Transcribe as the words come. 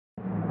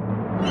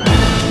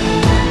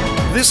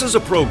This is a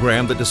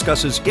program that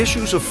discusses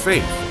issues of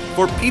faith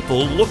for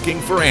people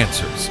looking for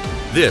answers.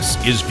 This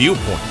is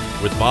Viewpoint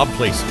with Bob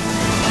Placie.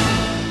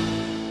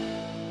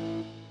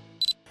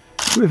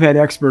 We've had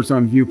experts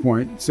on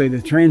Viewpoint say the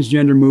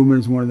transgender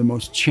movement is one of the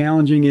most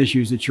challenging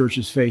issues the church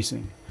is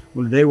facing.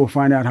 Well, today we'll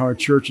find out how our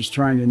church is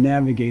trying to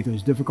navigate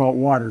those difficult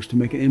waters to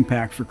make an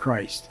impact for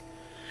Christ.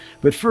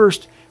 But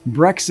first,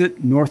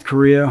 Brexit, North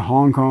Korea,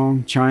 Hong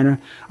Kong, China,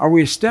 are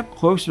we a step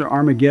closer to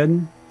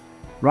Armageddon?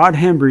 Rod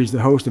Hembree is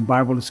the host of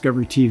Bible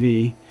Discovery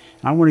TV.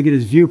 I want to get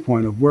his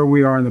viewpoint of where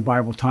we are in the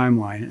Bible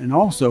timeline, and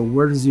also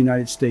where does the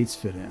United States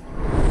fit in?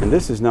 And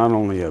this is not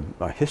only a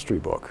history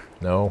book,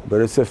 no,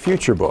 but it's a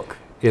future book.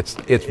 It's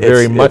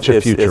very much a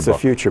future book. It's a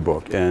future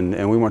book,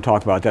 and we want to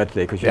talk about that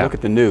today because you look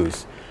at the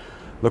news.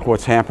 Look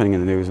what's happening in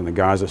the news in the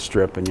Gaza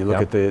Strip, and you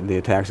look at the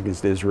attacks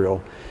against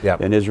Israel.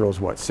 And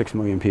Israel's what, 6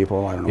 million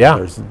people? I don't know.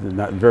 There's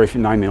not very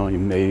few, 9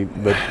 million maybe,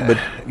 but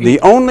the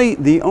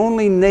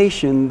only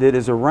nation that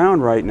is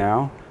around right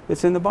now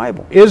that's in the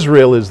Bible.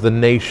 Israel is the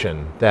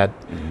nation that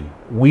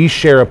we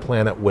share a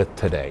planet with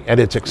today, and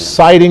it's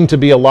exciting to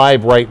be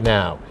alive right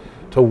now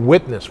to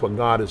witness what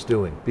God is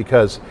doing,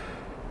 because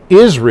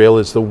Israel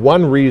is the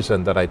one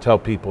reason that I tell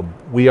people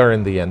we are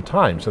in the end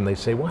times, and they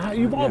say, "Well,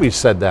 you've always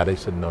said that." I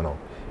said, "No.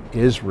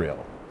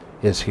 Israel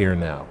is here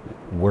now.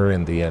 We're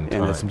in the end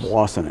times. And it's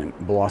blossoming.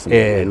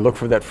 And look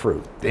for that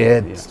fruit.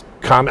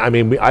 I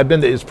mean, I've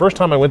been to, it's first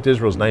time I went to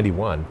Israel was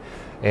 91,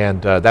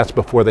 and that's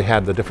before they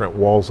had the different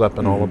walls up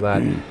and all of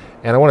that. And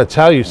I want to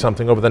tell you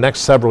something, over the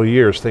next several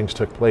years, things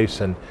took place,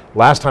 and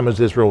last time I was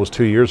to Israel was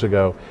 2 years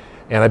ago,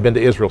 and I've been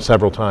to Israel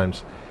several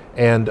times,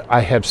 and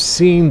I have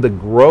seen the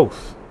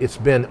growth. It's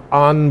been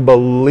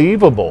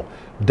unbelievable.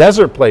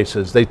 Desert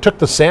places, they took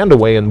the sand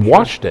away and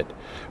washed it,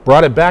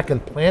 brought it back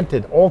and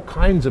planted all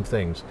kinds of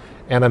things.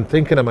 And I'm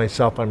thinking to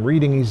myself, I'm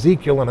reading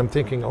Ezekiel and I'm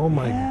thinking, oh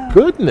my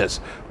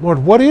goodness, Lord,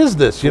 what is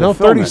this? You know,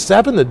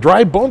 37, the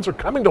dry bones are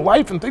coming to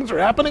life and things are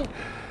happening.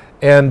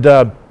 And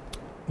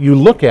you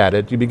look at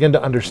it, you begin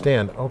to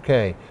understand,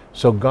 okay,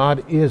 so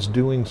God is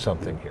doing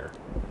something here.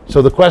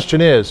 So the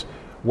question is,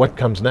 what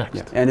comes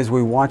next? And as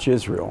we watch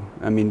Israel,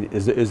 I mean,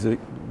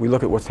 we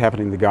look at what's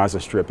happening in the Gaza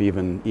Strip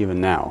even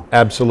now.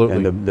 Absolutely.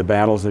 And the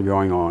battles that are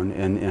going on,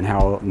 and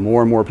how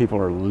more and more people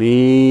are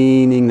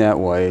leaning that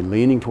way,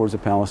 leaning towards the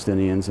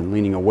Palestinians and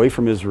leaning away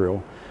from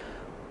Israel.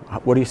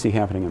 What do you see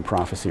happening in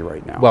prophecy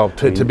right now? Well,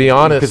 to be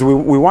honest, because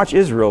we watch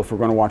Israel if we're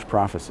going to watch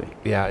prophecy.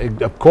 Yeah,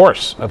 of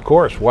course.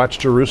 Watch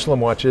Jerusalem,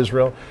 watch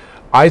Israel.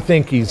 I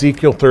think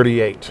Ezekiel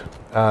 38,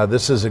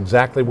 this is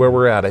exactly where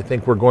we're at. I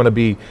think we're going to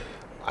be,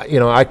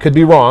 you know, I could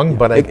be wrong,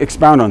 but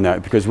expound on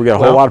that, because we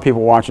got a whole lot of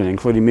people watching,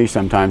 including me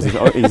sometimes.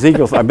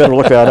 Ezekiel, I better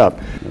look that up.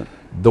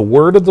 The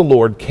word of the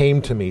Lord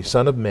came to me,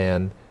 Son of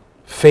man,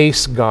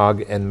 face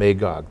Gog and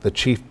Magog, the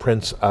chief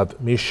prince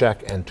of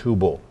Meshech and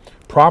Tubal.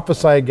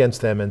 Prophesy against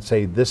them and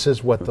say, this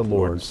is what the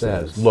Lord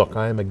says. Look,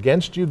 I am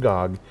against you,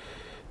 Gog,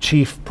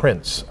 chief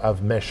prince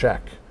of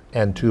Meshech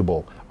and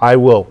Tubal. I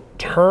will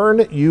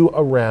turn you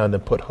around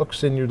and put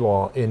hooks in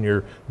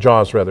your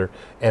jaws,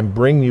 and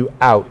bring you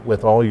out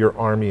with all your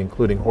army,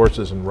 including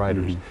horses and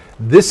riders.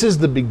 This is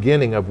the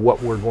beginning of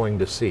what we're going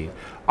to see.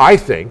 I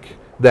think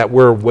that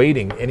we're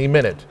waiting any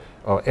minute,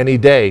 any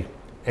day,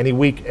 any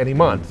week, any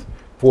month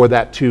for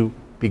that to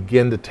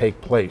begin to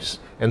take place.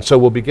 And so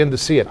we'll begin to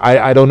see it.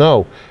 I don't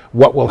know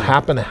what will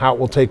happen, how it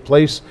will take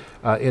place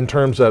in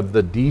terms of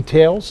the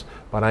details,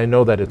 but I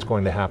know that it's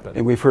going to happen.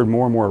 And we've heard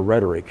more and more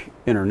rhetoric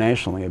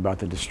internationally about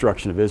the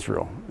destruction of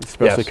Israel,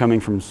 especially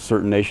coming from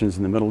certain nations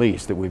in the Middle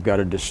East, that we've got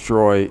to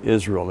destroy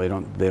Israel. They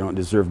don't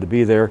deserve to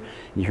be there.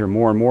 You hear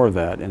more and more of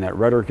that, and that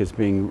rhetoric is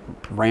being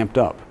ramped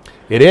up.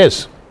 It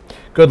is.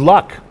 Good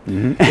luck.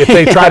 If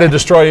they try to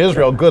destroy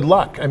Israel, good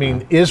luck. I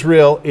mean,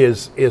 Israel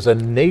is a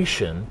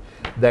nation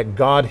that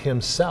God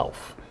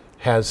himself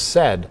has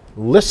said,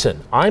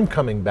 listen, I'm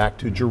coming back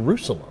to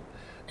Jerusalem.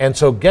 And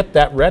so get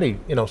that ready.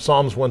 You know,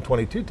 Psalms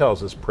 122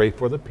 tells us, pray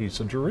for the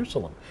peace of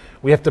Jerusalem.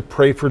 We have to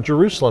pray for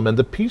Jerusalem and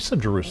the peace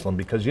of Jerusalem,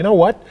 because you know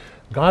what?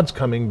 God's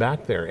coming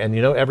back there. And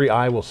you know, every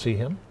eye will see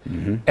him.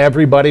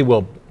 Everybody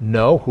will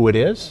know who it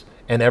is.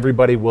 And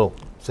everybody will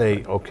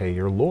say, okay,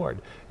 you're Lord.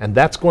 And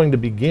that's going to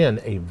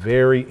begin a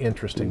very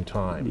interesting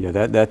time. Yeah,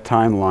 that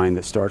timeline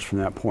that starts from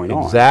that point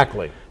on.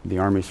 Exactly. The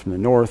armies from the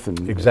north.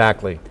 And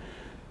exactly.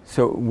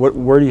 So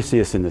where do you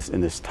see us in this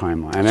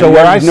timeline? I mean, so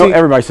where I see,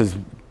 everybody says,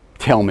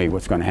 tell me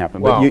what's going to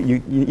happen. Well, but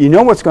you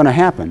know what's going to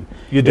happen.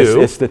 You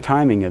do. It's the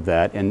timing of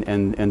that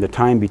and the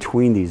time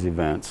between these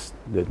events.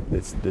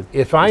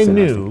 If I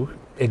knew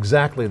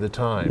exactly the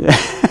time,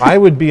 I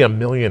would be a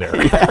millionaire.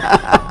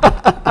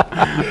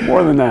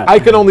 More than that. I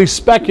can only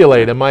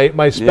speculate, and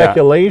my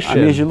speculation... I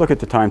mean, as you look at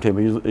the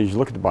timetable, as you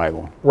look at the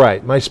Bible.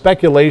 Right. My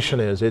speculation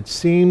is, it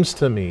seems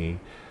to me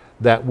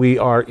that we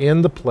are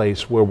in the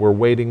place where we're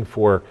waiting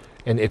for...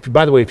 And if,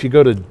 by the way, if you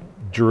go to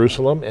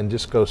Jerusalem and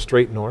just go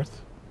straight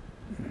north,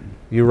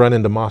 you run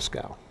into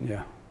Moscow.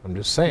 Yeah. I'm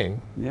just saying.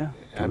 Yeah,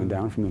 coming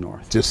down from the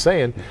north. Just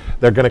saying.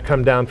 They're going to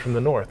come down from the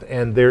north.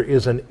 And there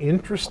is an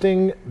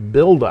interesting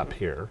buildup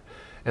here,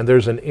 and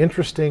there's an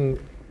interesting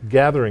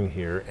gathering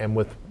here, and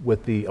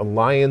with the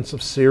alliance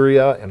of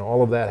Syria and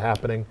all of that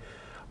happening,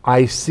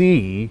 I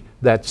see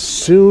that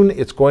soon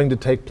it's going to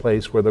take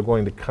place where they're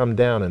going to come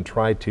down and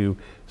try to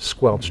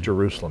squelch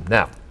Jerusalem.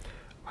 Now,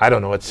 I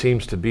don't know, it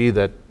seems to be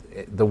that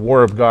the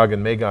war of Gog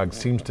and Magog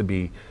seems to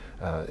be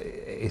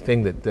a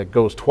thing that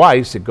goes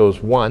twice. It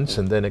goes once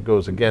and then it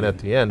goes again at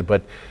the end.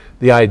 But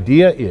the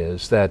idea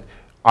is that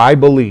I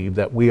believe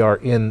that we are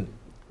in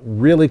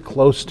really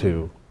close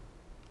to,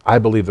 I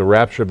believe, the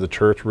rapture of the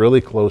church, really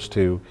close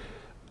to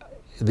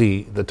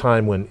the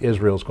time when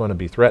Israel is going to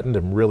be threatened,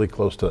 and really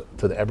close to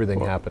everything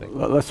happening.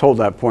 Let's hold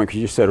that point,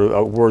 because you said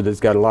a word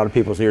that's got a lot of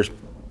people's ears.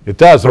 It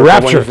does. The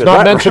rapture. It's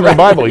not mentioned in the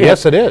Bible. Yeah.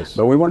 Yes, it is.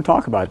 But we want to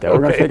talk about that. We're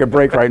going to take a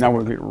break right now.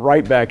 We'll be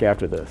right back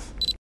after this.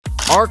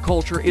 Our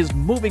culture is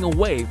moving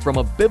away from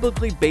a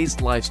biblically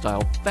based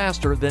lifestyle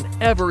faster than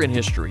ever in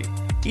history.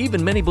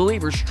 Even many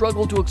believers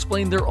struggle to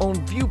explain their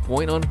own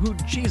viewpoint on who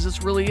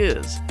Jesus really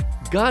is.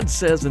 God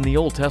says in the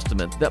Old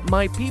Testament that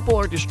my people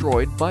are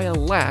destroyed by a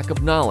lack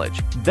of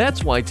knowledge.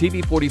 That's why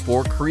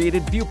TV44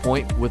 created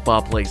Viewpoint with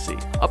Bob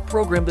Placie, a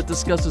program that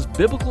discusses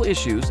biblical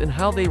issues and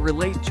how they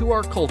relate to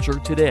our culture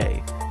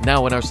today.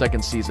 Now in our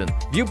second season,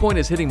 Viewpoint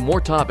is hitting more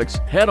topics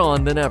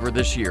head-on than ever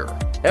this year.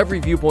 Every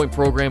Viewpoint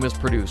program is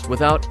produced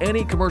without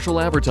any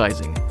commercial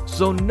advertising,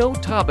 so no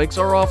topics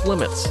are off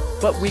limits.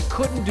 But we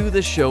couldn't do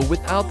this show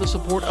without the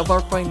support of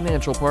our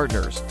financial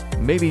partners.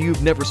 Maybe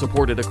you've never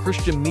supported a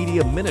Christian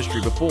media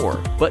ministry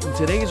before, but in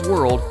today's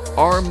world,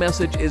 our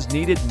message is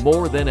needed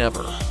more than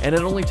ever, and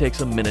it only takes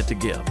a minute to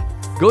give.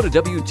 Go to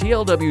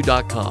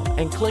WTLW.com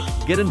and click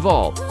Get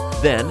Involved,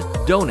 then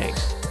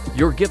Donate.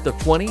 Your gift of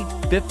 $20,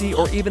 $50,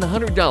 or even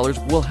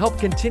 $100 will help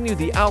continue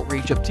the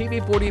outreach of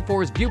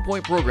TV44's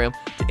Viewpoint program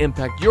to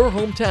impact your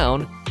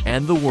hometown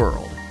and the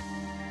world.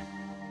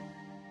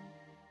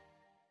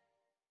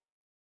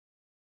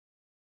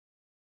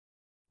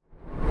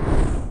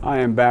 I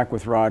am back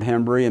with Rod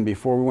Hembree, and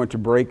before we went to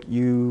break,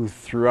 you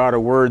threw out a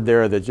word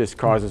there that just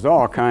causes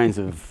all kinds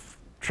of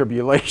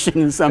tribulation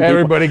in some people.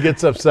 Everybody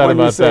gets upset when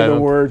about you say that. The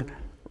word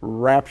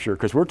rapture,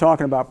 because we're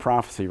talking about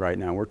prophecy right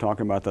now. We're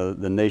talking about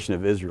the nation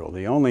of Israel,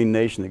 the only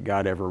nation that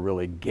God ever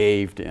really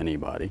gave to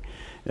anybody,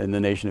 in the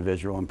nation of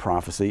Israel in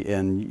prophecy.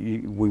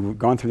 And we've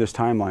gone through this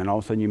timeline. All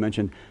of a sudden you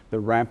mentioned the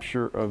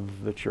rapture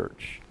of the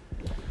church.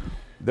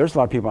 There's a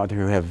lot of people out there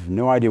who have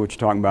no idea what you're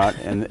talking about,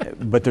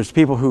 but there's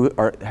people who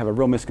have a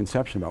real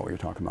misconception about what you're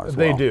talking about as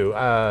well. They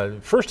do.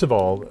 First of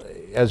all,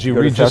 as you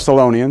Go read to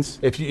Thessalonians,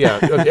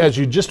 as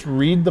you just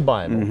read the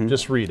Bible,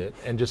 just read it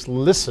and just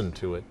listen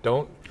to it.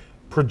 Don't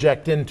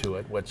project into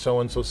it what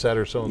so-and-so said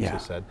or so-and-so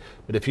said.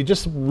 But if you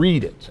just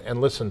read it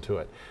and listen to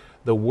it,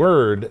 the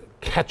word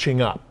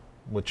catching up,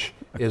 which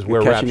is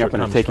where rapture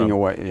comes from. Taking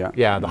away,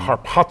 the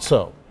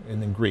harpazo in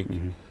the Greek,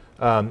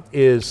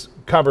 is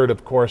covered,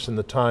 of course, in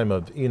the time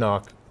of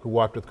Enoch, who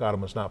walked with God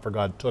and was not, for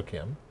God took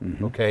him,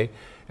 okay?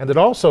 And it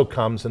also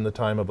comes in the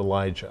time of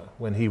Elijah,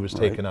 when he was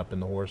taken up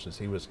in the horses.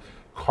 He was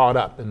caught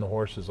up in the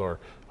horses, or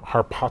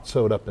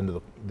harpazoed up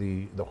into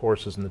the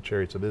horses and the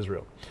chariots of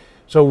Israel.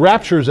 So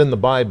rapture is in the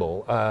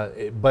Bible,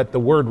 but the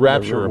word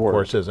rapture, of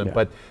course, isn't.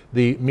 But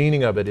the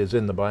meaning of it is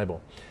in the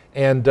Bible.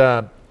 And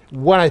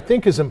what I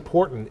think is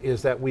important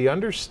is that we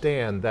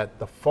understand that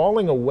the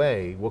falling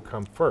away will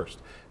come first.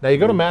 Now you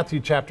go to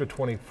Matthew chapter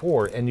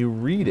 24 and you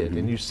read it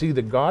and you see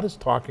that God is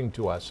talking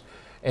to us,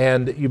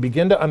 and you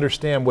begin to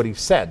understand what he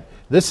said.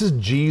 This is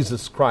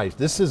Jesus Christ.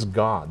 This is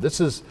God.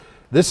 This is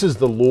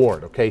the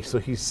Lord. Okay, so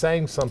he's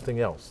saying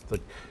something else.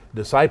 The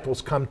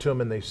disciples come to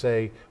him and they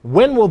say,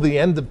 when will the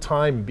end of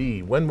time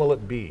be? When will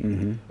it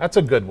be? That's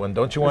a good one.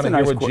 Don't you want to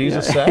hear what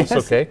Jesus says?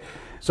 Okay.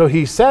 So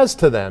he says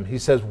to them, he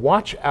says,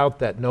 watch out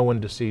that no one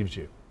deceives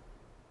you.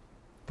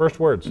 First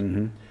words.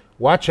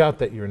 Watch out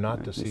that you're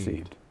not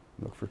deceived.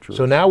 Look for truth.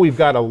 So now we've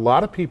got a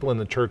lot of people in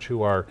the church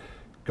who are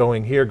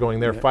going here, going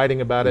there, fighting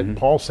about it.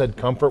 Paul said,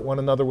 comfort one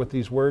another with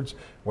these words.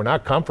 We're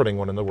not comforting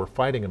one another, we're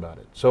fighting about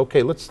it. So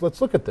okay, let's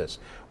look at this.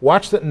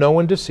 Watch that no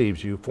one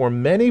deceives you, for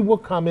many will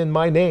come in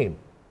my name,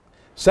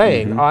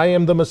 saying, I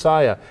am the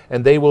Messiah,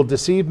 and they will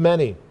deceive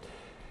many.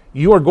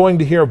 You are going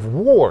to hear of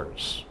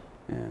wars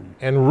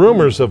and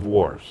rumors of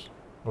wars.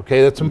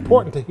 Okay, that's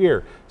important to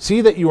hear. See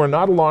that you are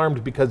not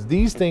alarmed, because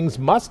these things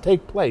must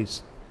take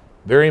place.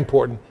 Very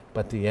important,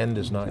 but the end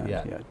is not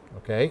yet.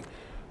 Okay?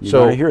 You're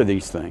going to hear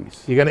these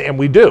things. You're gonna, and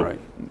we do. Right.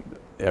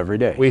 Every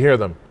day. We hear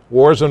them.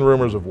 Wars and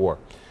rumors of war.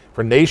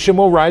 For nation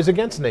will rise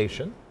against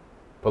nation,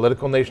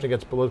 political nation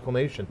against political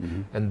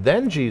nation. And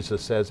then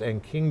Jesus says,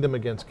 and kingdom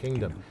against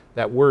kingdom.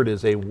 That word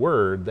is a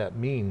word that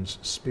means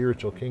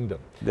spiritual kingdom.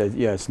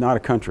 It's not a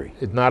country.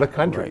 It's not a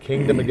country. Right.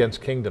 Kingdom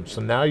against kingdom. So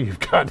now you've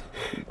got,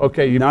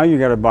 now you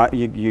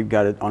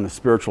got it on a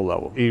spiritual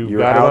level. You're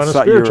got it on a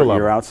spiritual level.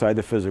 You're outside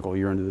the physical.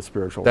 You're into the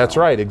spiritual. That's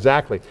right.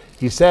 Exactly.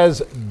 He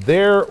says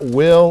there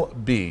will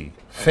be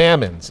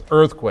famines,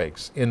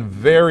 earthquakes in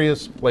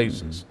various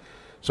places.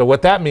 So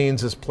what that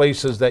means is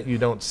places that you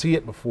don't see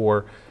it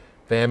before.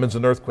 Famines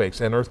and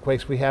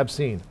earthquakes we have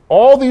seen.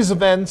 All these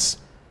events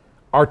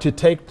are to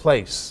take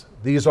place.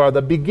 These are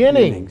the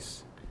beginning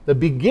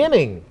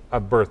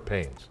of birth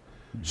pains.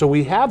 So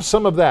we have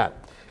some of that.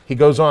 He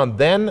goes on,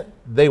 then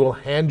they will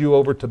hand you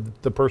over to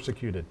the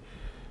persecuted,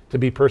 to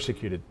be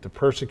persecuted. The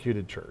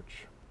persecuted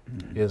church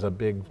is a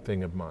big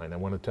thing of mine. I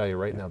want to tell you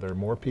right now, there are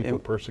more people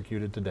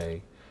persecuted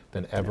today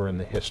than ever in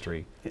the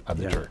history of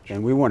the church.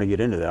 And we want to get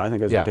into that. I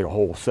think that's going to take a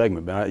whole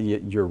segment, but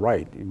you're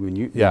right. When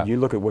you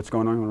look at what's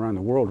going on around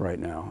the world right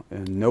now,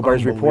 and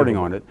nobody's reporting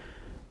on it,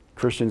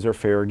 Christians are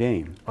fair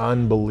game.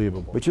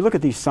 Unbelievable. But you look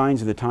at these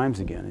signs of the times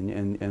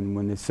again, and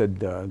when it said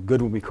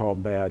good will be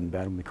called bad and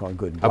bad will be called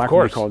good. Black of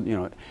course. Will be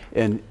called,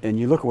 and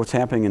you look at what's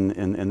happening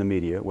in the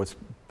media, what's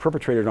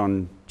perpetrated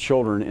on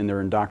children in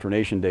their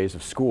indoctrination days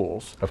of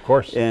schools. Of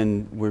course.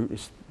 And we're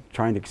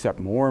trying to accept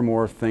more and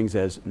more things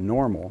as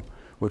normal,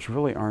 which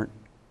really aren't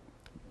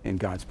in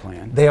God's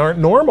plan. They aren't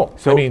normal.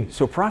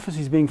 So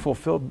prophecy is being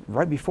fulfilled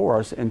right before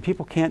us, and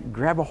people can't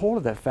grab a hold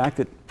of that fact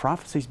that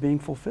prophecy is being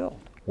fulfilled.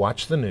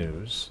 Watch the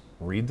news,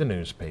 read the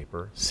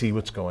newspaper, see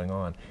what's going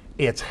on.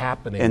 It's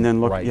happening and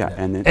then look, right now.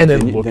 And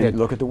then look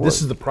at the Word.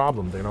 This is the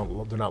problem. They're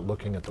not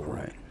looking at the Word.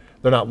 Right.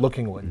 They're not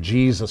looking at what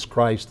Jesus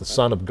Christ, the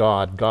Son of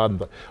God, God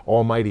the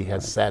Almighty,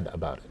 has said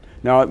about it.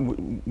 Now,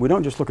 we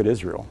don't just look at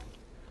Israel.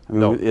 I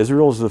mean,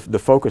 Israel is the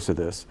focus of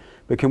this.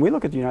 But can we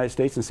look at the United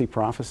States and see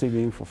prophecy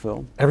being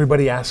fulfilled?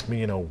 Everybody asks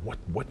me,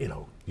 what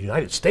the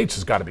United States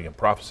has got to be in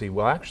prophecy.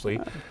 Well, actually,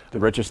 the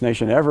richest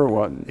nation ever.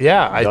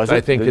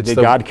 I think did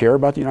God care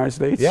about the United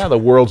States? Yeah, the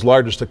world's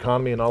largest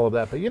economy and all of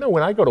that. But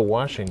when I go to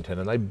Washington,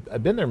 and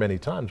I've been there many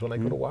times. When I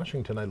go to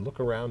Washington, I look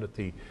around at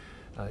the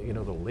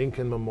the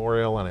Lincoln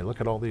Memorial, and I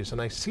look at all these,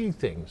 and I see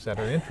things that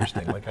are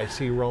interesting. Like I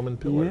see Roman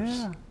pillars.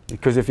 Yeah,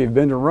 because if you've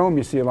been to Rome,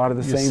 you see a lot of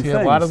the same things. You see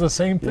a lot of the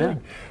same thing.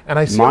 Yeah. And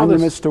I see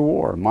monuments to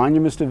war,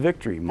 monuments to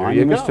victory,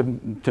 monuments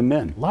to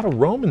men. A lot of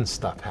Roman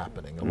stuff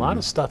happening. A lot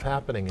of stuff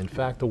happening. In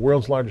fact, the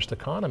world's largest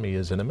economy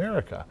is in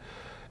America,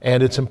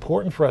 and it's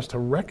important for us to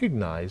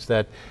recognize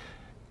that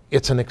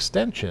it's an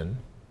extension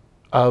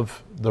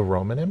of the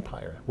Roman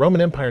Empire.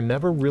 Roman Empire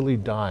never really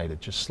died. It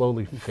just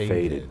slowly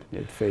faded.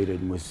 It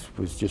faded and was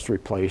just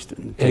replaced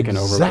and taken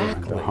over by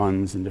the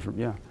Huns and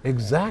different,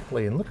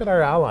 Exactly. And look at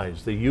our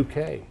allies, the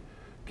UK,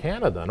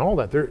 Canada, and all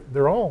that.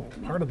 They're all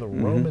part of the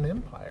Roman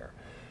Empire.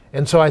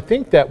 And so I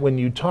think that when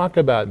you talk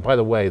about, by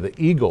the way, the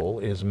eagle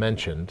is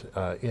mentioned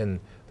in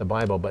the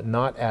Bible, but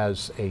not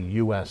as a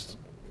U.S.,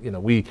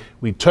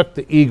 we took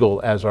the eagle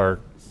as our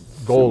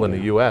goal in the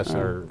U.S.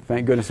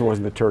 Thank goodness it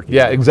wasn't the turkey.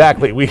 Yeah,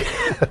 exactly. We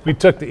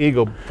took the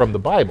eagle from the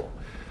Bible.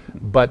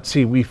 But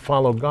see, we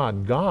follow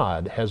God.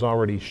 God has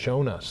already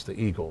shown us the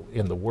eagle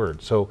in the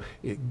Word. So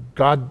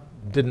God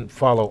didn't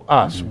follow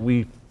us.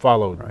 We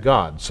followed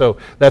God. So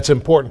that's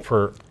important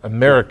for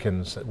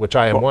Americans, which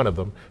I am one of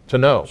them, to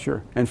know.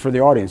 Sure. And for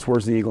the audience,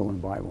 where's the eagle in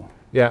the Bible?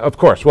 Yeah, of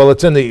course. Well,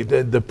 it's in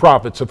the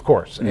prophets, of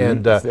course.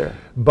 And it's there.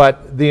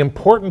 But the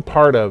important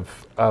part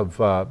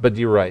but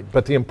you're right.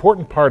 But the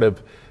important part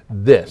of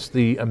this,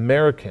 the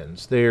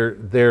Americans,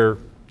 they're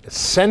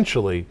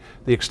essentially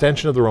the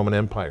extension of the Roman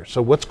Empire.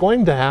 So what's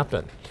going to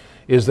happen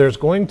is there's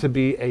going to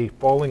be a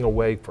falling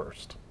away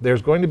first.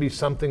 There's going to be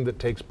something that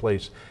takes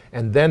place,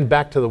 and then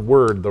back to the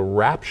word, the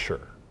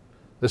rapture.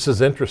 This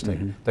is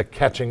interesting, the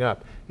catching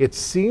up. It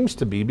seems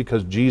to be,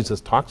 because Jesus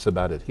talks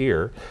about it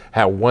here,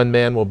 how one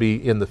man will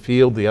be in the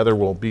field, the other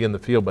will be in the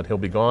field, but he'll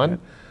be gone.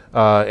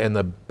 And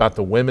about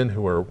the women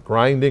who are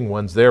grinding,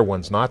 one's there,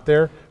 one's not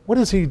there. What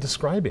is he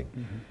describing?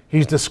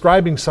 He's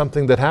describing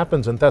something that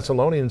happens in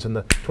Thessalonians in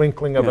the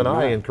twinkling of an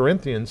eye, in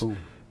Corinthians.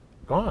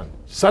 Gone,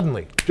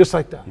 suddenly, just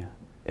like that. Yeah.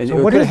 And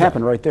so what could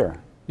happen right there?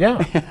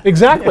 Yeah,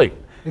 exactly,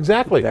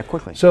 exactly. That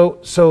quickly.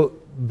 So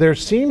there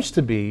seems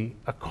to be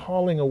a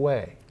calling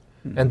away.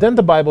 And then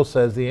the Bible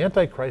says the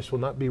Antichrist will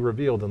not be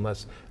revealed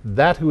unless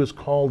that who is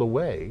called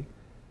away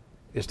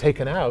is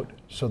taken out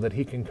so that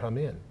he can come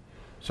in.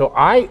 So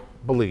I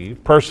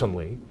believe,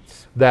 personally,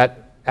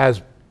 that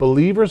as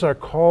believers are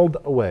called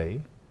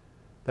away,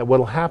 that what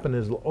will happen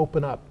is it'll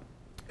open up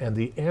and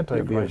the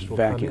Antichrist will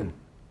come in.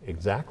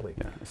 Exactly.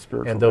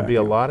 Yeah, and there'll be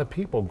a lot of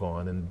people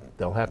gone, and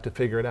they'll have to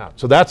figure it out.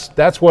 So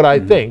that's what I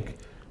think.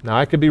 Now,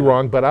 I could be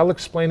wrong, but I'll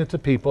explain it to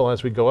people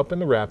as we go up in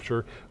the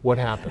rapture what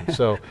happens.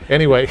 So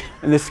anyway.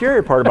 And the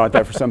scary part about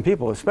that for some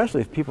people,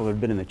 especially if people have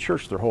been in the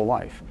church their whole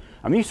life.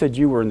 I mean, you said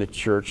you were in the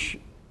church,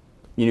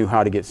 you knew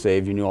how to get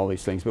saved, you knew all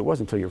these things, but it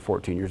wasn't until you were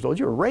 14 years old.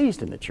 You were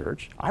raised in the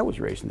church. I was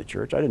raised in the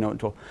church. I didn't know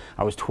until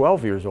I was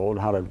 12 years old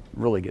how to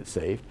really get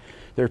saved.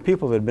 There are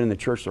people that have been in the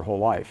church their whole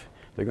life.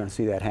 They're going to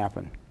see that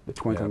happen, the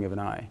twinkling of an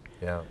eye.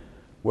 Yeah.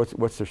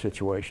 What's their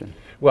situation?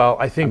 Well,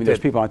 I think there's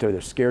people out there that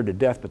are scared to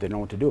death, but they don't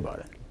know what to do about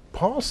it.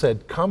 Paul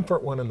said,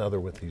 comfort one another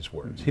with these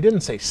words. He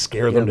didn't say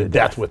scare them to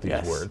death with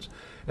these words.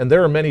 And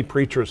there are many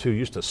preachers who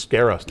used to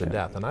scare us to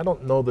death, and I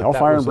don't know that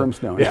Hellfire and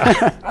brimstone.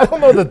 I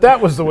don't know that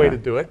was the way to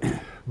do it.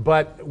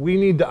 But we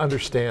need to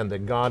understand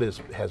that God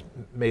has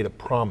made a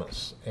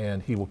promise,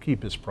 and he will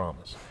keep his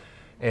promise.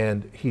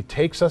 And he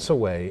takes us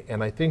away,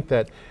 and I think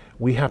that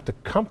we have to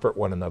comfort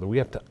one another. We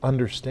have to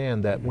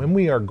understand that when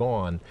we are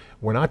gone,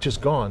 we're not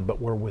just gone,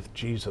 but we're with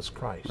Jesus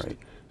Christ. Right.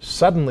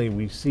 Suddenly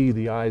we see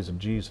the eyes of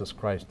Jesus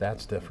Christ.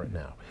 That's different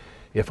now.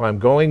 If I'm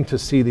going to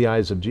see the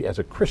eyes of Jesus, as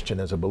a Christian,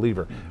 as a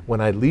believer, when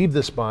I leave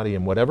this body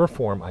in whatever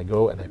form, I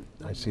go and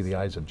I see the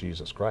eyes of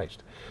Jesus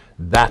Christ.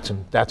 That's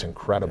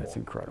incredible. That's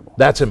incredible.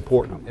 That's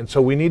important. And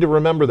so we need to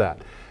remember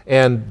that.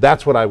 And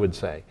that's what I would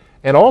say.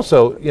 And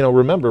also, you know,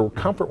 remember,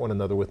 comfort one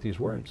another with these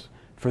words.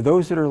 For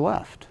those that are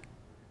left,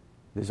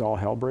 does all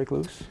hell break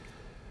loose?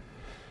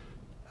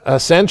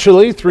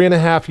 Essentially,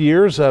 3.5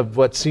 years of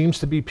what seems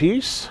to be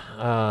peace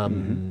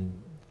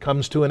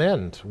comes to an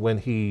end when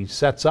he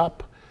sets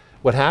up.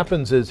 What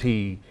happens is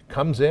he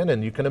comes in,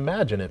 and you can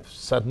imagine if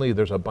suddenly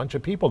there's a bunch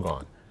of people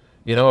gone.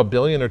 You know, 1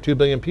 billion or 2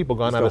 billion people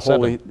gone out of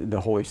 7.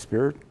 The Holy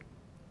Spirit?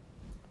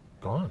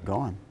 Gone.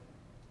 Gone.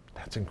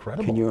 That's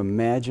incredible. Can you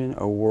imagine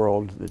a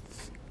world that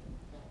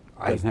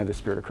doesn't have the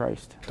Spirit of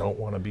Christ? Don't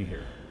want to be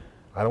here.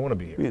 I don't want to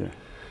be here. Either.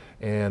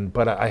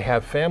 But I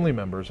have family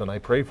members, and I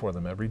pray for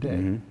them every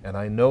day. And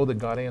I know that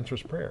God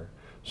answers prayer.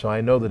 So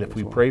I know that if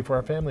we pray for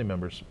our family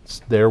members,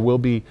 there will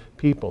be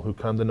people who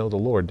come to know the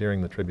Lord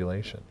during the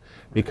tribulation,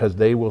 because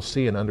they will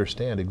see and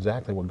understand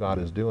exactly what God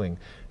is doing,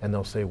 and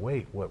they'll say,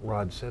 wait, what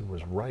Rod said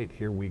was right,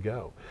 here we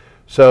go.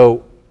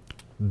 So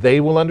they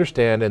will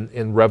understand, and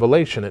in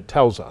Revelation it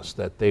tells us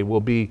that they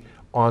will be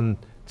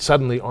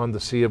suddenly on the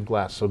sea of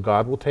glass. So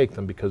God will take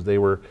them because they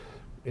were,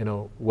 you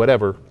know,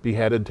 whatever,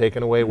 beheaded,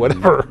 taken away,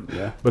 whatever,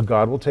 but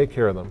God will take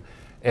care of them.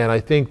 And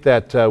I think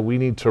that we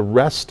need to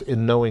rest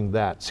in knowing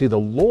that. See, the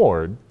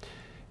Lord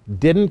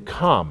didn't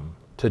come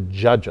to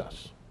judge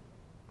us.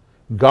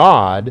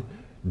 God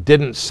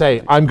didn't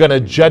say, I'm going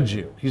to judge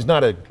you. He's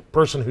not a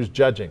person who's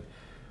judging.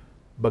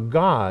 But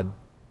God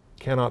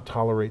cannot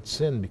tolerate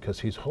sin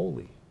because he's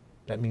holy.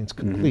 That means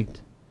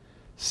complete.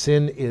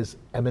 Sin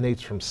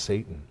emanates from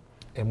Satan.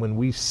 And when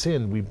we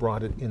sin, we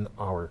brought it in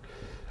our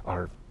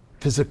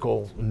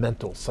physical,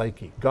 mental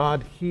psyche.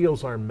 God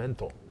heals our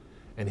mental,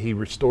 and he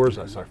restores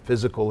us. Our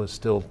physical is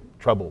still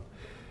troubled,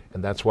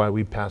 and that's why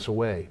we pass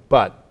away.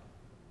 But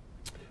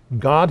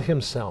God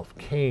himself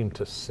came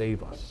to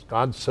save us.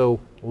 God so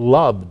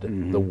loved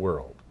the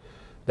world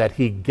that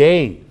he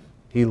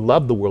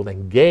loved the world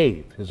and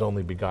gave his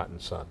only begotten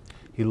Son.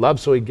 He loved,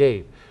 so he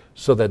gave,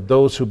 so that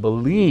those who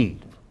believe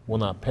will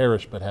not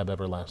perish but have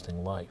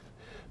everlasting life.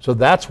 So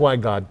that's why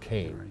God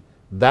came.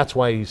 That's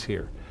why he's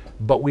here.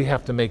 But we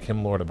have to make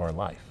him Lord of our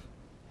life.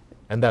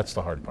 And that's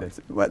the hard part.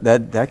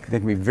 That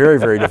can be very,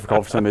 very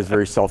difficult for somebody who's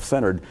very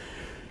self-centered.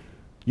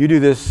 You do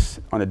this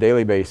on a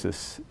daily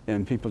basis,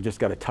 and people just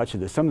got a touch of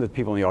this. Some of the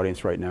people in the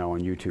audience right now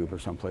on YouTube or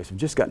someplace have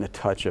just gotten a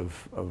touch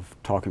of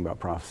talking about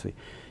prophecy.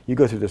 You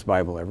go through this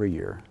Bible every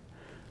year.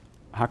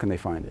 How can they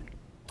find it?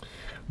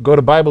 Go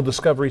to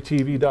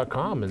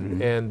BibleDiscoveryTV.com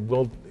and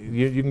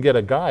you can get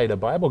a guide, a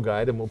Bible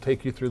guide, and we'll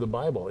take you through the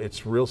Bible.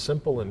 It's real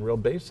simple and real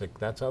basic.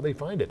 That's how they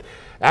find it.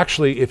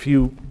 Actually, if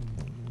you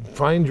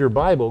find your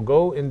Bible,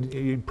 go and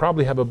you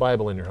probably have a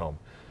Bible in your home.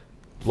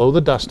 Blow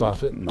the dust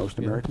off it. Most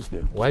Americans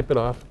do. Wipe it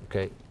off.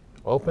 Okay.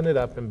 Open it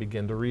up and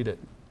begin to read it.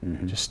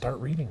 Just start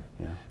reading.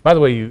 Yeah. By the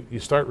way, you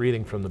start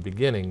reading from the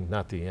beginning,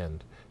 not the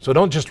end. So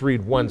don't just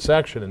read one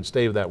section and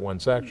stay with that one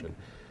section.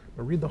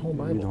 But read the whole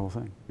Bible. Read the whole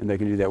thing. And they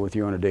can do that with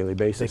you on a daily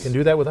basis. They can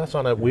do that with us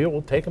on a wheel.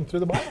 We'll take them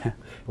through the Bible.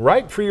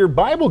 Write for your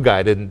Bible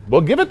guide, and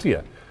we'll give it to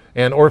you.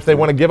 Or if they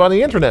want to give on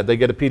the internet, they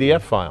get a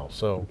PDF file.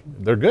 So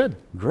they're good.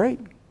 Great.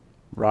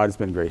 Rod, it's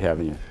been great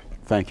having you.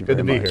 Thank you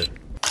very much. Good to be here.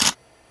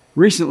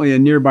 Recently, a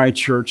nearby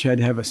church had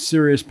to have a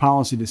serious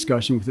policy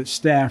discussion with its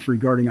staff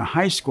regarding a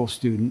high school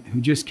student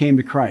who just came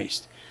to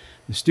Christ.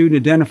 The student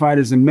identified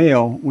as a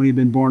male when he'd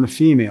been born a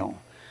female.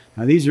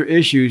 Now, these are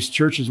issues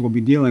churches will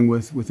be dealing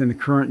with within the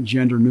current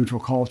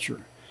gender-neutral culture.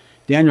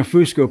 Daniel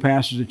Fusco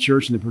pastors a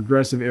church in the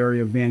progressive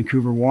area of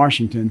Vancouver,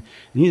 Washington,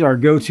 and he's our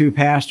go-to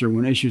pastor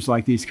when issues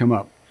like these come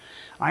up.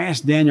 I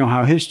asked Daniel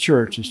how his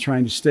church is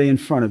trying to stay in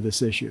front of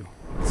this issue.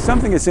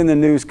 Something that's in the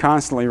news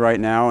constantly right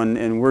now,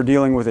 and we're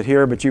dealing with it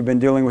here, but you've been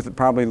dealing with it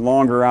probably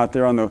longer out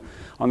there on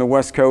the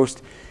West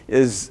Coast,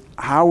 is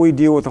how we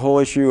deal with the whole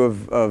issue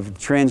of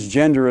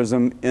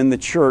transgenderism in the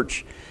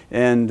church,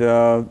 and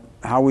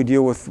how we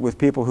deal with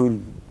people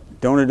who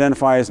don't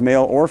identify as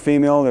male or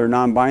female, they're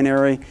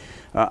non-binary.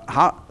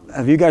 How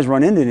have you guys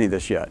run into any of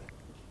this yet?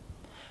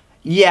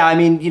 Yeah, I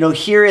mean,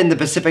 here in the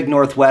Pacific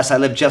Northwest, I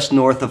live just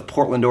north of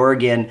Portland,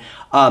 Oregon.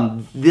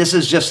 This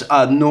is just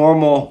a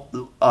normal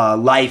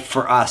life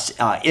for us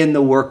in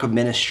the work of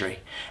ministry.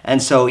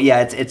 And so,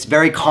 yeah, it's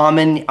very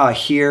common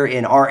here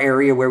in our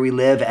area where we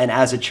live. And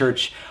as a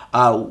church,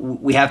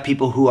 we have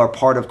people who are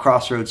part of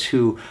Crossroads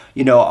who,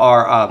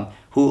 are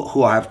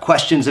who have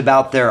questions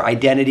about their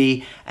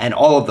identity and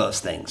all of those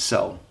things.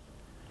 So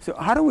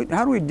how do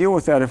we deal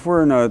with that if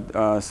we're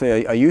in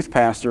say a youth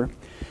pastor,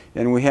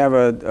 and we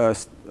have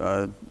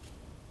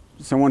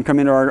someone come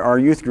into our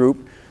youth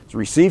group to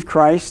receive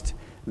Christ?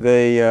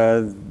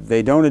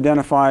 They don't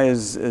identify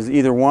as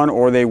either one,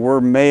 or they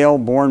were male,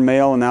 born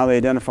male, and now they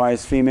identify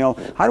as female.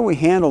 How do we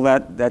handle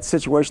that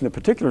situation, the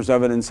particulars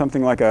of it, in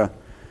something like a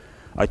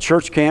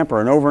church camp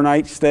or an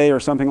overnight stay or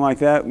something like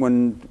that,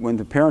 when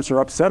the parents are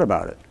upset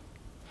about it?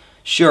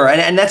 Sure,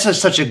 and that's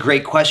such a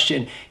great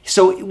question.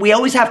 So we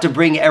always have to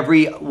bring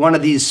every one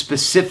of these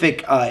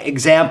specific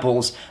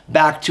examples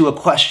back to a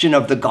question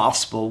of the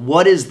gospel.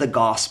 What is the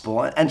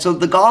gospel? And so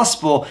the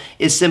gospel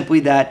is simply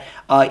that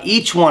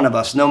each one of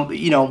us,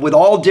 with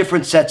all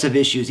different sets of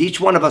issues,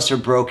 each one of us are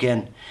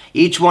broken.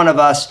 Each one of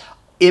us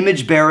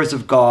image bearers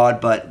of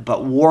God,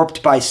 but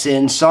warped by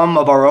sin, some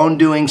of our own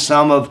doing,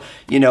 some of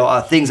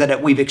things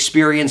that we've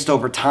experienced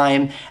over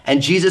time.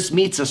 And Jesus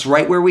meets us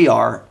right where we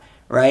are.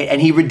 Right?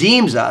 And he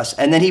redeems us,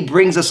 and then he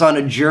brings us on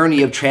a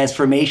journey of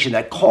transformation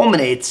that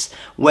culminates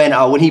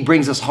when he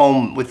brings us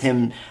home with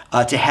him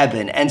to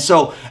heaven. And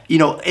so,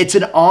 it's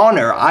an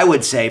honor, I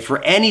would say,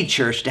 for any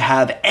church to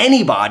have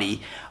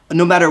anybody,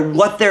 no matter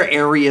what their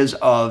areas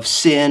of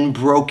sin,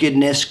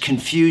 brokenness,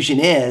 confusion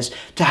is,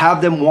 to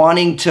have them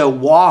wanting to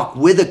walk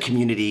with a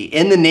community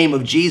in the name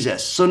of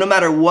Jesus. So no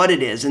matter what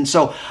it is. And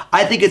so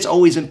I think it's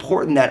always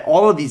important that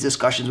all of these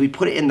discussions, we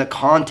put it in the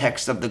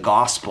context of the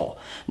gospel.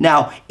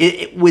 Now,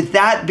 with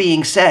that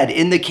being said,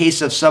 in the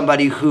case of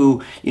somebody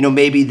who,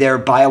 maybe they're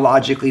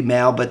biologically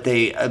male, but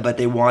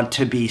they want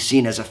to be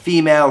seen as a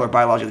female or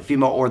biologically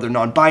female, or they're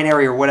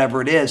non-binary or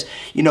whatever it is,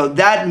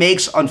 that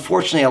makes,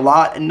 unfortunately,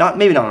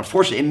 maybe not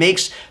unfortunately, it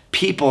makes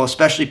people,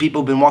 especially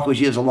people who've been walking with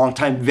Jesus a long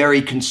time,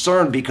 very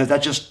concerned because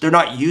they're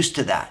not used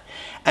to that.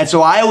 And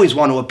so I always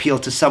want to appeal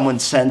to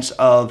someone's sense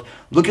of,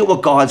 look at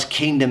what God's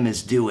kingdom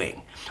is doing.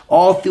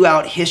 All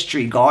throughout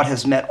history, God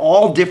has met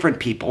all different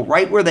people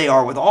right where they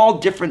are with all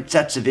different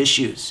sets of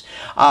issues.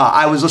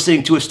 I was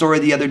listening to a story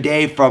the other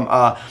day from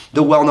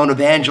the well-known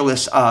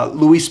evangelist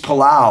Luis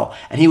Palau,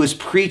 and he was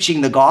preaching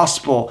the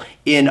gospel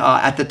in,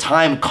 at the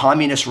time,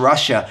 communist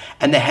Russia.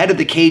 And the head of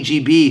the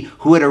KGB,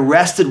 who had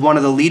arrested one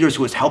of the leaders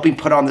who was helping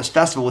put on this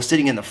festival, was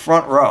sitting in the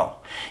front row.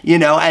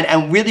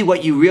 And really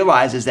what you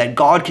realize is that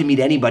God can meet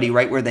anybody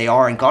right where they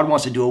are, and God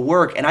wants to do a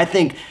work. And I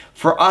think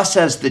for us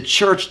as the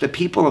church, the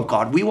people of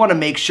God, we want to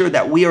make sure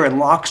that we are in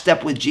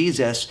lockstep with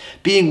Jesus,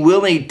 being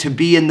willing to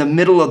be in the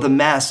middle of the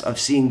mess of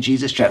seeing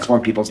Jesus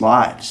transform people's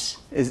lives.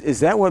 Is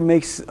that what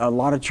makes a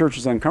lot of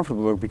churches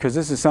uncomfortable? Because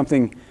this is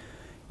something,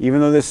 even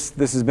though this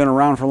has been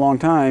around for a long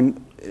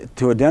time,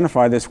 to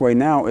identify this way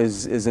now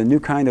is a new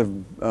kind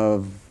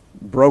of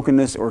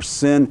brokenness or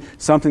sin,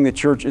 something the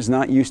church is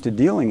not used to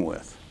dealing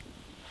with.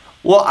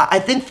 Well, I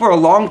think for a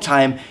long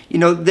time,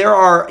 there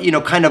are,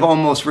 kind of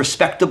almost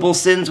respectable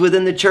sins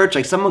within the church.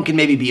 Like someone can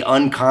maybe be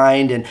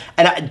unkind, and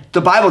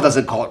the Bible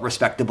doesn't call it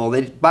respectable.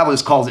 The Bible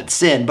just calls it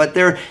sin. But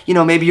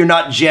maybe you're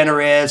not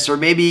generous, or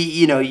maybe,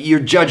 you're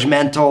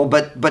judgmental,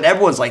 but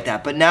everyone's like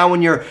that. But now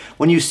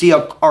when you see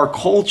our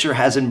culture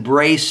has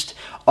embraced,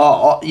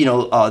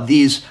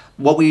 these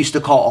what we used to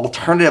call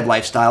alternative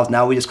lifestyles,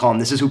 now we just call them,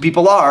 this is who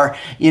people are.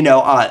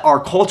 Our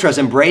culture has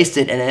embraced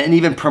it and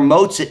even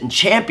promotes it and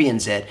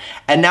champions it.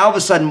 And now all of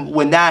a sudden,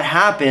 when that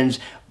happens,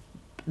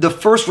 the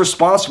first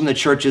response from the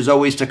church is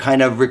always to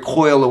kind of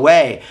recoil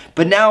away.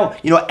 But now,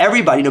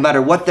 everybody, no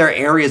matter what their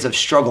areas of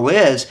struggle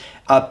is,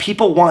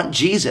 people want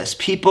Jesus.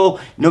 People,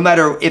 no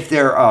matter if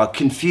they're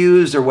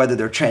confused or whether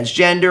they're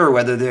transgender or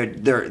whether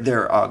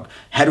they're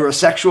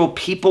heterosexual,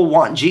 people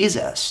want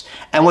Jesus.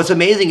 And what's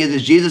amazing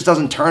is Jesus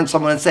doesn't turn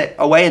someone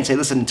away and say,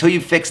 listen, until you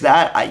fix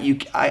that,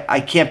 I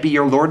can't be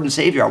your Lord and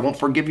Savior. I won't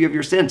forgive you of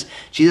your sins.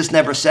 Jesus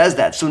never says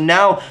that. So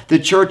now the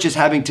church is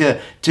having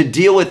to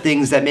deal with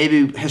things that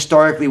maybe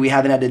historically we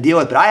haven't had to deal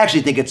with. But I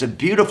actually think it's a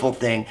beautiful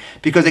thing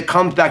because it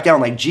comes back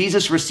down like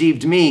Jesus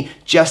received me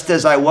just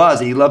as I was,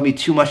 and he loved me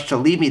too much to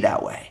leave me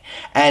that way.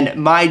 And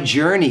my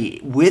journey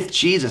with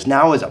Jesus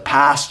now as a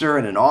pastor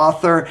and an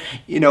author,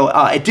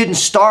 it didn't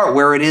start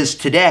where it is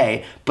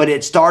today, but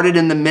it started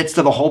in the midst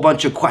of a whole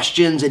bunch of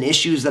questions and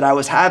issues that I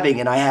was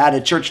having. And I had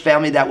a church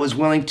family that was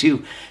willing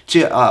to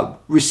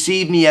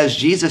receive me as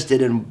Jesus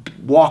did and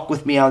walk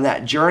with me on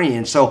that journey.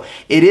 And so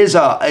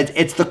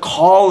it's the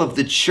call of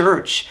the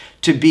church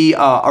to be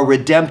a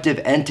redemptive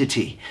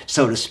entity,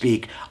 so to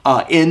speak,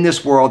 in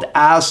this world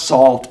as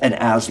salt and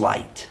as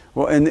light.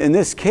 Well, in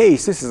this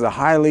case, this is a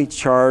highly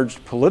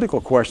charged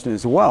political question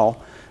as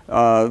well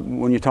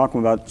when you're talking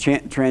about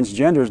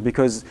transgenders,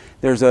 because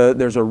there's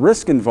a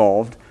risk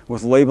involved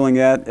with labeling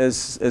that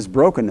as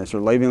brokenness, or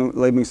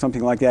labeling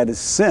something like that as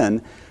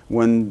sin,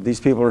 when these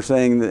people are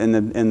saying,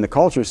 and the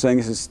culture is saying,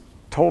 this is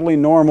totally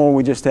normal,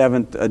 we just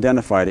haven't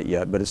identified it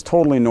yet, but it's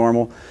totally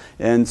normal.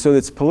 And so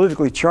it's a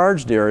politically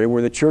charged area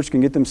where the church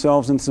can get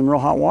themselves in some real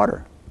hot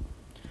water.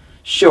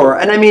 Sure,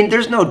 and I mean,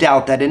 there's no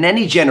doubt that in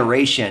any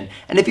generation,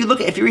 and if you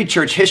read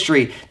church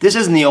history, this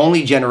isn't the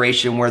only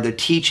generation where the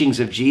teachings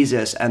of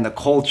Jesus and the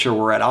culture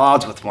were at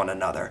odds with one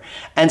another.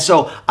 And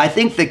so I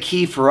think the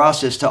key for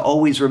us is to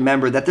always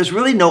remember that there's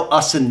really no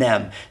us and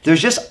them.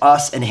 There's just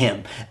us and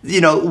him.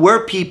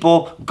 We're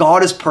people,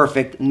 God is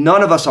perfect,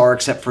 none of us are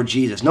except for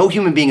Jesus. No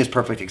human being is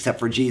perfect except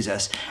for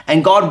Jesus.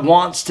 And God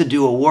wants to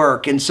do a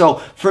work. And so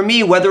for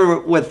me,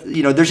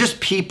 there's just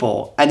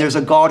people, and there's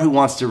a God who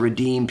wants to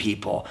redeem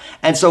people.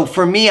 And so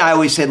for me, I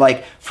always say,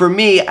 like, for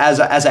me as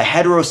a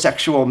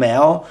heterosexual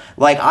male,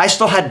 like, I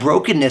still had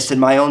brokenness in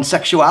my own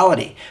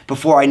sexuality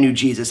before I knew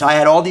Jesus. I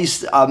had all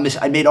these,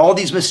 I made all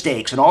these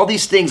mistakes and all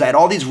these things. I had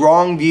all these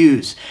wrong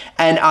views.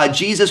 And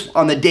Jesus,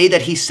 on the day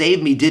that he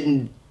saved me,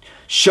 didn't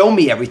show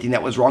me everything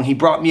that was wrong. He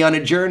brought me on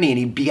a journey and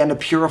he began to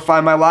purify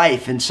my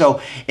life. And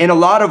so in a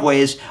lot of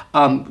ways,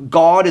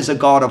 God is a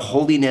God of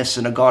holiness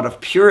and a God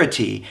of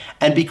purity.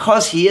 And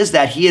because he is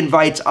that, he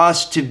invites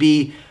us to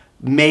be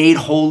made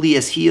holy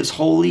as he is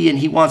holy, and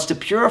he wants to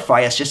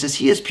purify us just as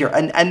he is pure.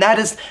 And that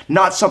is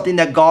not something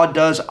that God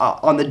does.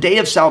 On the day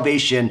of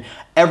salvation,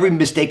 every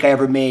mistake I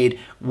ever made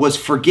was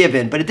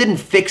forgiven, but it didn't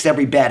fix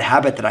every bad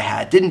habit that I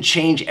had. It didn't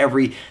change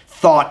every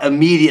thought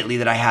immediately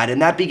that I had,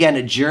 and that began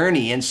a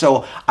journey. And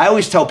so I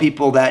always tell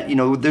people that, you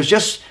know,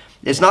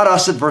 it's not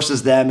us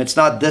versus them. It's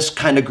not this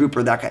kind of group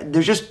or that kind.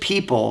 There's just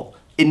people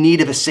in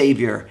need of a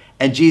savior,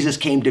 and Jesus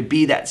came to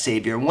be that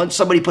savior. And once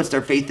somebody puts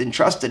their faith and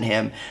trust in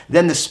him,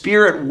 then the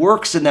Spirit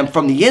works in them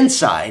from the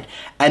inside,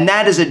 and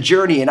that is a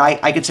journey. And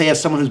I could say,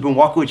 as someone who's been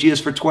walking with Jesus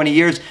for 20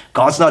 years,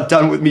 God's not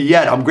done with me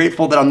yet. I'm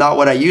grateful that I'm not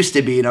what I used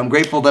to be, and I'm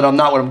grateful that I'm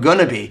not what I'm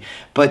gonna be.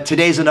 But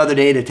today's another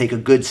day to take a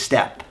good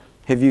step.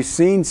 Have you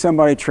seen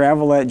somebody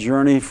travel that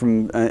journey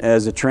from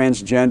as a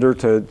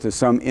transgender to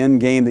some end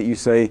game that you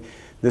say,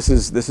 this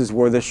is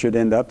where this should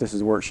end up, this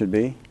is where it should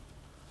be?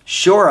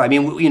 Sure. I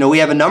mean, you know, we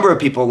have a number of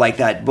people like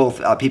that,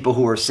 both people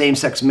who are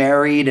same-sex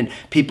married and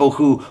people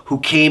who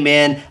came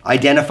in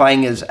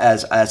identifying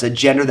as a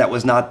gender that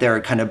was not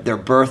their kind of their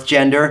birth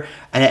gender,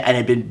 and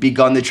had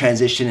begun the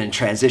transition and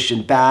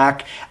transitioned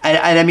back.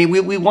 And I mean,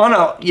 we want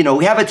to, you know,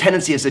 we have a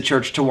tendency as a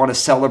church to want to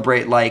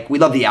celebrate, like, we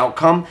love the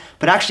outcome,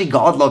 but actually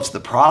God loves the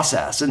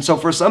process. And so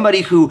for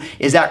somebody who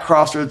is at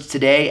crossroads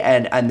today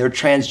and they're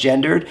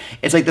transgendered,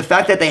 it's like the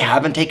fact that they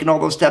haven't taken all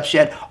those steps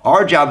yet,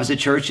 our job as a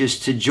church is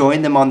to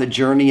join them on the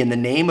journey in the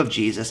name of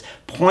Jesus,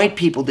 point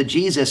people to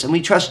Jesus, and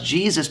we trust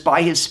Jesus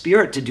by his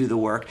Spirit to do the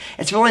work.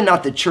 It's really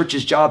not the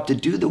church's job to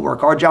do the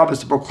work. Our job is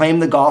to proclaim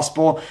the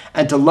gospel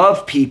and to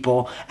love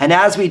people. And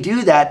as we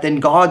do that, then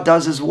God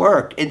does his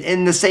work.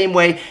 In the same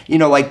way, you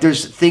know, like,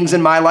 there's things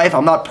in my life,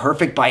 I'm not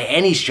perfect by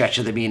any stretch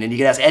of the meaning. And you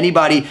can ask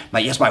anybody,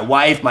 my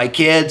wife, my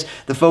kids,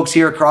 the folks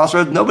here at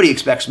Crossroads, nobody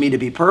expects me to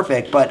be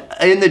perfect, but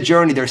in the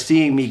journey, they're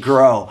seeing me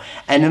grow.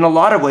 And in a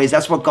lot of ways,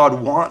 that's what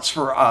God wants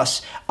for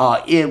us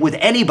with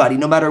anybody,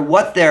 no matter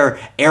what their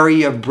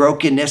area of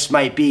brokenness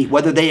might be,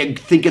 whether they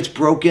think it's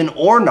broken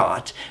or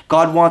not.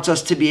 God wants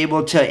us to be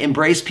able to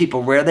embrace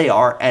people where they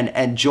are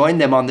and join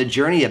them on the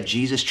journey of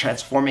Jesus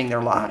transforming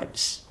their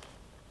lives.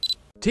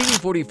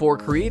 TV44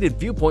 created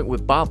Viewpoint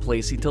with Bob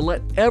Placie to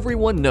let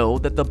everyone know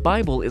that the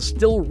Bible is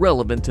still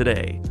relevant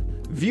today.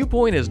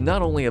 Viewpoint is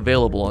not only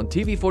available on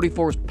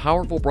TV44's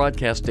powerful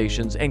broadcast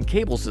stations and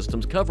cable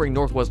systems covering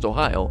Northwest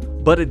Ohio,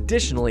 but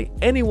additionally,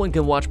 anyone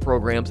can watch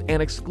programs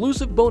and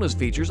exclusive bonus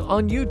features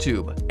on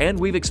YouTube. And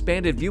we've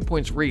expanded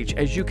Viewpoint's reach,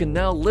 as you can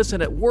now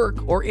listen at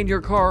work or in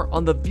your car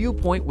on the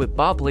Viewpoint with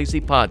Bob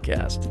Placie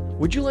podcast.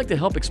 Would you like to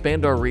help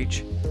expand our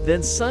reach?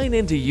 Then sign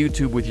into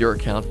YouTube with your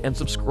account and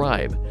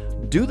subscribe.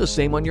 Do the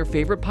same on your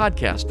favorite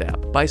podcast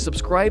app. By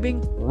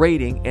subscribing,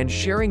 rating, and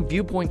sharing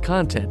Viewpoint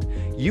content,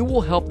 you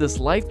will help this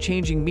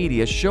life-changing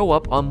media show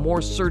up on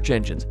more search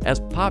engines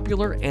as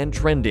popular and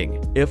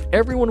trending. If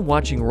everyone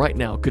watching right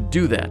now could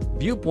do that,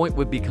 Viewpoint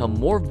would become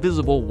more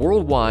visible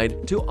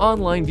worldwide to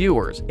online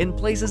viewers in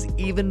places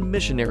even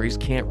missionaries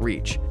can't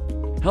reach.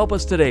 Help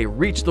us today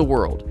reach the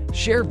world.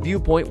 Share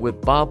Viewpoint with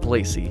Bob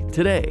Placie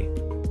today.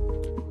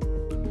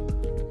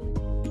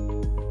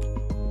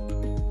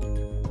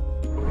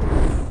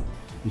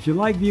 If you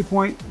like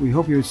Viewpoint, we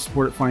hope you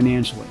support it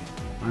financially.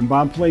 I'm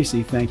Bob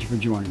Placie. Thank you for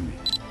joining me.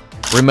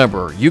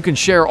 Remember, you can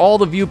share all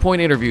the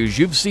Viewpoint interviews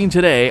you've seen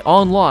today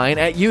online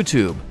at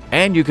YouTube.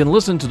 And you can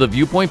listen to the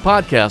Viewpoint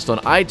podcast on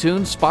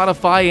iTunes,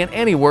 Spotify, and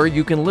anywhere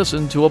you can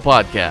listen to a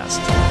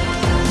podcast.